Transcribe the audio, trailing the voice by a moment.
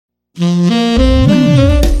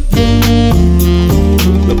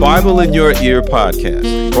Bible in Your Ear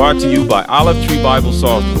podcast, brought to you by Olive Tree Bible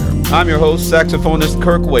Software. I'm your host, saxophonist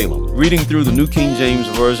Kirk Whalum, reading through the New King James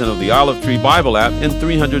Version of the Olive Tree Bible app in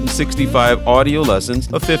 365 audio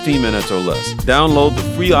lessons of 15 minutes or less. Download the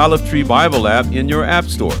free Olive Tree Bible app in your app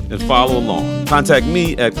store and follow along. Contact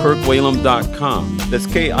me at kirkwhalum.com. That's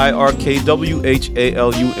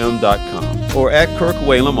KIRKWHALUM.com. Or at Kirk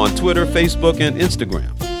Whalum on Twitter, Facebook, and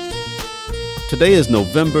Instagram. Today is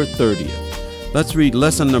November 30th. Let's read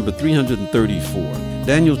lesson number 334.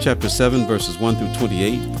 Daniel chapter 7 verses 1 through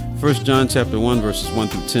 28, 1 John chapter 1 verses 1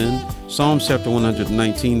 through 10, Psalms chapter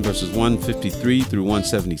 119 verses 153 through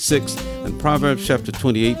 176, and Proverbs chapter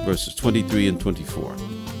 28 verses 23 and 24.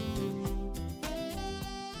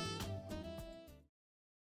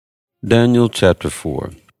 Daniel chapter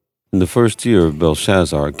 4. In the first year of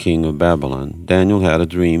Belshazzar, king of Babylon, Daniel had a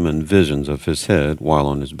dream and visions of his head while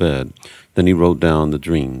on his bed. Then he wrote down the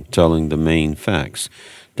dream, telling the main facts.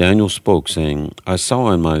 Daniel spoke, saying, I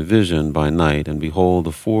saw in my vision by night, and behold,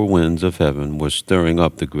 the four winds of heaven were stirring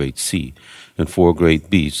up the great sea, and four great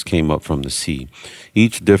beasts came up from the sea,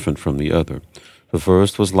 each different from the other. The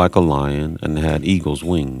first was like a lion, and had eagle's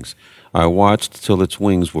wings. I watched till its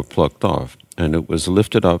wings were plucked off, and it was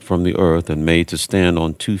lifted up from the earth and made to stand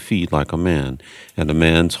on 2 feet like a man, and a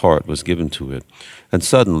man's heart was given to it. And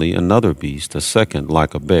suddenly another beast, a second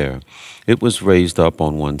like a bear. It was raised up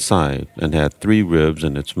on one side, and had 3 ribs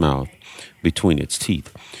in its mouth, between its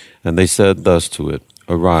teeth. And they said thus to it,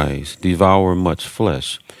 Arise, devour much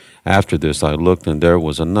flesh. After this I looked, and there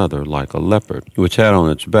was another like a leopard, which had on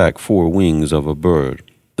its back 4 wings of a bird.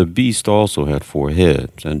 The beast also had 4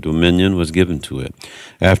 heads, and dominion was given to it.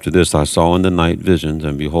 After this I saw in the night visions,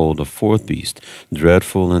 and behold, a 4th beast,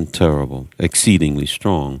 dreadful and terrible, exceedingly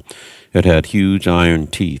strong. It had huge iron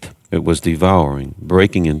teeth. It was devouring,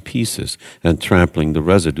 breaking in pieces, and trampling the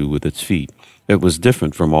residue with its feet. It was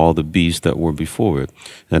different from all the beasts that were before it,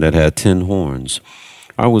 and it had 10 horns.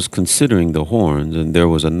 I was considering the horns, and there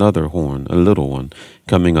was another horn, a little one,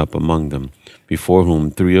 coming up among them, before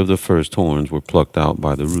whom 3 of the first horns were plucked out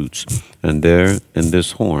by the roots. And there in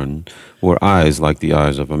this horn were eyes like the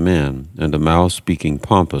eyes of a man, and a mouth speaking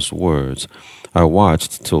pompous words. I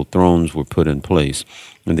watched till thrones were put in place,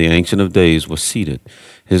 and the Ancient of Days was seated.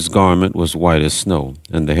 His garment was white as snow,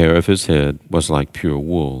 and the hair of his head was like pure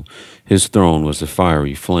wool. His throne was a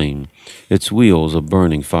fiery flame, its wheels a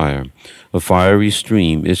burning fire. A fiery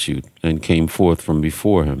stream issued and came forth from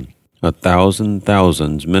before him. 1,000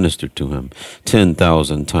 thousands ministered to him.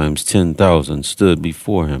 10,000 times 10,000 stood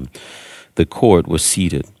before him. The court was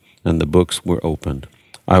seated, and the books were opened.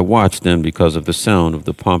 I watched then because of the sound of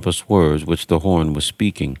the pompous words which the horn was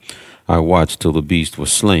speaking. I watched till the beast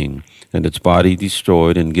was slain, and its body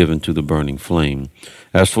destroyed and given to the burning flame.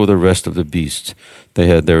 As for the rest of the beasts, they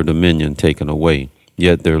had their dominion taken away,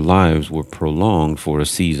 yet their lives were prolonged for a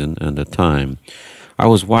season and a time. I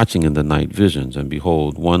was watching in the night visions, and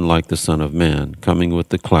behold, one like the Son of Man, coming with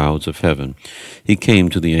the clouds of heaven. He came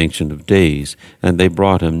to the Ancient of Days, and they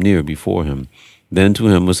brought him near before him. Then to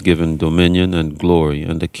him was given dominion and glory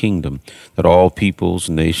and a kingdom, that all peoples,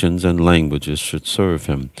 nations, and languages should serve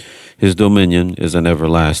him. His dominion is an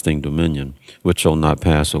everlasting dominion, which shall not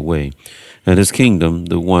pass away, and his kingdom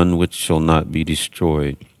the one which shall not be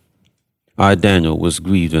destroyed. I, Daniel, was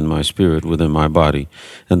grieved in my spirit within my body,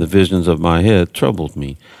 and the visions of my head troubled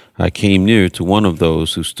me. I came near to one of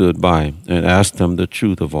those who stood by, and asked him the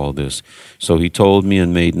truth of all this. So he told me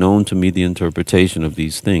and made known to me the interpretation of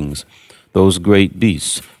these things. Those great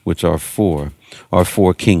beasts, which are 4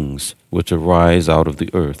 kings, which arise out of the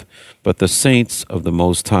earth. But the saints of the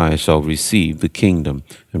Most High shall receive the kingdom,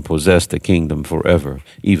 and possess the kingdom forever,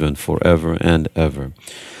 even forever and ever.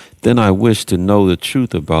 Then I wished to know the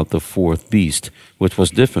truth about the 4th beast, which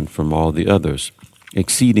was different from all the others,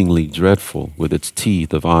 exceedingly dreadful, with its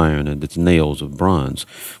teeth of iron and its nails of bronze,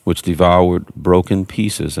 which devoured, broke in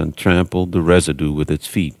pieces, and trampled the residue with its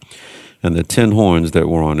feet. And the 10 horns that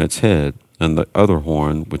were on its head, and the other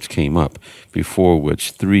horn which came up, before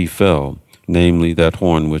which 3 fell, namely that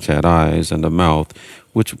horn which had eyes and a mouth,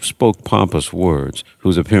 which spoke pompous words,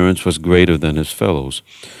 whose appearance was greater than his fellows.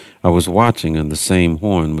 I was watching, and the same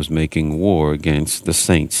horn was making war against the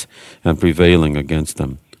saints, and prevailing against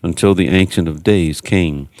them, until the Ancient of Days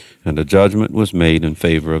came, and a judgment was made in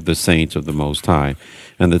favor of the saints of the Most High,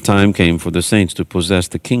 and the time came for the saints to possess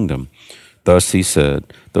the kingdom. Thus he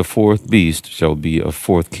said, The 4th beast shall be a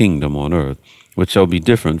 4th kingdom on earth, which shall be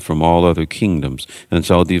different from all other kingdoms, and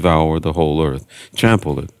shall devour the whole earth,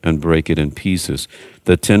 trample it, and break it in pieces.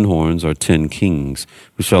 The 10 horns are 10 kings,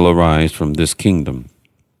 who shall arise from this kingdom,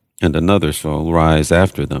 and another shall rise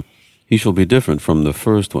after them. He shall be different from the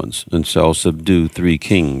first ones, and shall subdue 3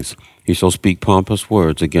 kings. He shall speak pompous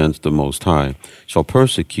words against the Most High, shall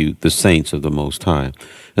persecute the saints of the Most High,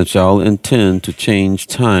 and shall intend to change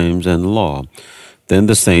times and law. Then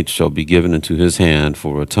the saints shall be given into his hand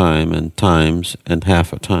for a time, and times, and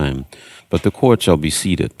half a time. But the court shall be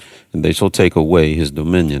seated, and they shall take away his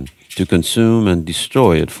dominion, to consume and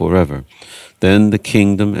destroy it forever. Then the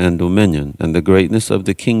kingdom and dominion, and the greatness of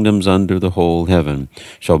the kingdoms under the whole heaven,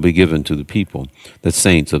 shall be given to the people, the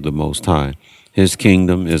saints of the Most High. His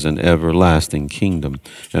kingdom is an everlasting kingdom,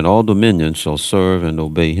 and all dominions shall serve and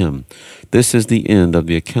obey him. This is the end of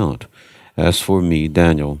the account. As for me,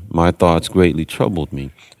 Daniel, my thoughts greatly troubled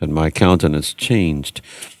me, and my countenance changed,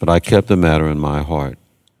 but I kept the matter in my heart.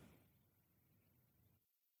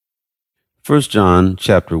 1 John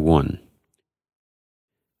chapter 1.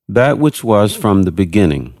 That which was from the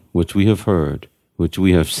beginning, which we have heard, which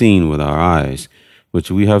we have seen with our eyes,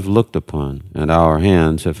 which we have looked upon, and our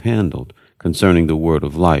hands have handled, concerning the word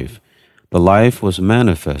of life. The life was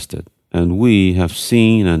manifested, and we have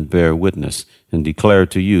seen and bear witness, and declare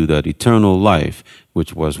to you that eternal life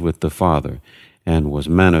which was with the Father, and was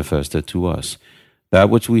manifested to us. That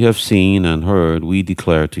which we have seen and heard we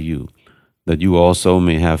declare to you, that you also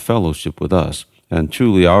may have fellowship with us. And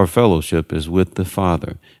truly our fellowship is with the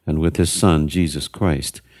Father, and with his Son, Jesus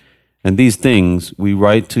Christ. And these things we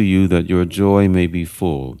write to you that your joy may be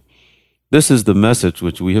full. This is the message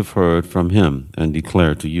which we have heard from him, and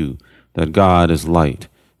declare to you, that God is light,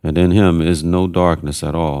 and in him is no darkness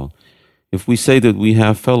at all. If we say that we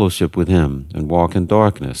have fellowship with him, and walk in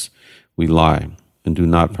darkness, we lie, and do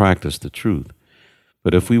not practice the truth.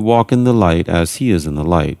 But if we walk in the light as he is in the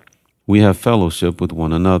light, we have fellowship with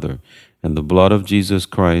one another, and the blood of Jesus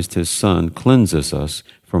Christ, his Son, cleanses us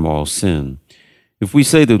from all sin. If we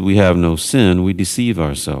say that we have no sin, we deceive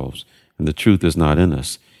ourselves, and the truth is not in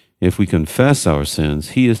us. If we confess our sins,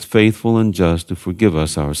 he is faithful and just to forgive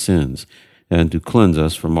us our sins, and to cleanse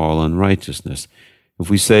us from all unrighteousness.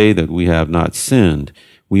 If we say that we have not sinned,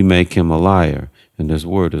 we make him a liar, and his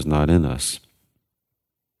word is not in us.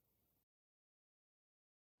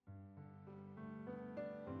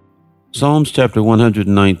 Psalms chapter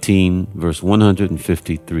 119, verse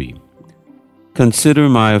 153. Consider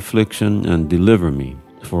my affliction and deliver me,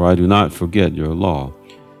 for I do not forget your law.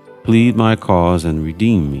 Plead my cause and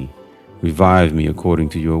redeem me. Revive me according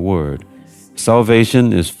to your word.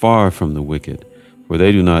 Salvation is far from the wicked, for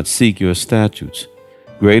they do not seek your statutes.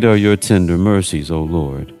 Great are your tender mercies, O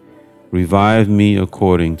Lord. Revive me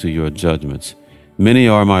according to your judgments. Many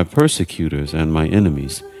are my persecutors and my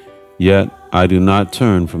enemies, yet I do not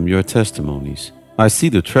turn from your testimonies. I see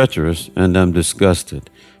the treacherous and am disgusted,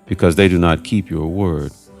 because they do not keep your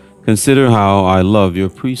word. Consider how I love your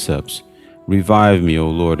precepts. Revive me, O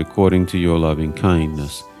Lord, according to your loving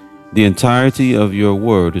kindness. The entirety of your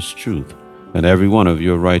word is truth, and every one of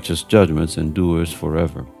your righteous judgments endures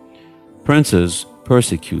forever. Princes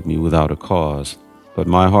persecute me without a cause, but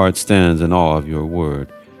my heart stands in awe of your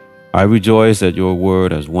word. I rejoice at your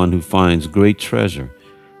word as one who finds great treasure.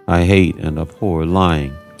 I hate and abhor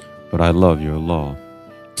lying, but I love your law.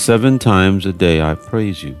 7 times a day I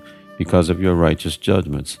praise you because of your righteous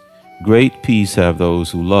judgments. Great peace have those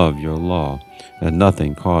who love your law, and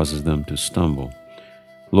nothing causes them to stumble.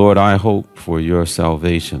 Lord, I hope for your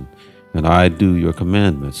salvation, and I do your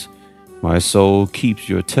commandments. My soul keeps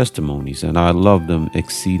your testimonies, and I love them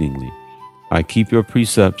exceedingly. I keep your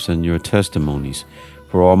precepts and your testimonies,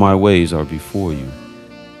 for all my ways are before you.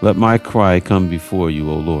 Let my cry come before you,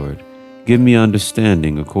 O Lord. Give me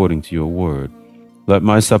understanding according to your word. Let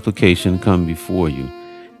my supplication come before you.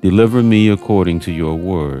 Deliver me according to your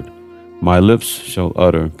word. My lips shall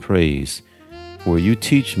utter praise, for you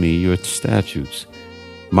teach me your statutes.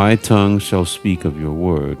 My tongue shall speak of your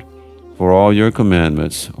word, for all your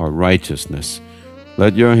commandments are righteousness.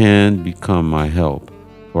 Let your hand become my help,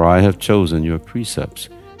 for I have chosen your precepts.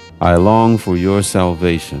 I long for your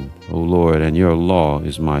salvation, O Lord, and your law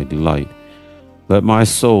is my delight. Let my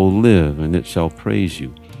soul live, and it shall praise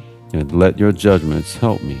you, and let your judgments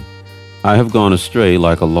help me. I have gone astray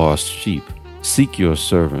like a lost sheep. Seek your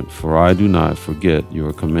servant, for I do not forget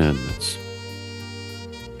your commandments.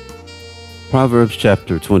 Proverbs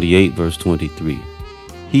chapter 28, verse 23.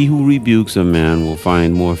 He who rebukes a man will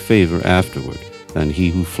find more favor afterward than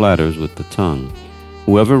he who flatters with the tongue.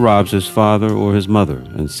 Whoever robs his father or his mother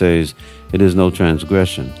and says, "It is no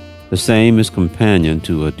transgression," the same is companion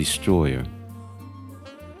to a destroyer.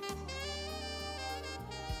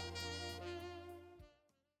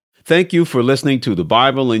 Thank you for listening to the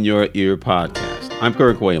Bible in Your Ear podcast. I'm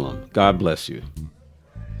Kirk Whalum. God bless you.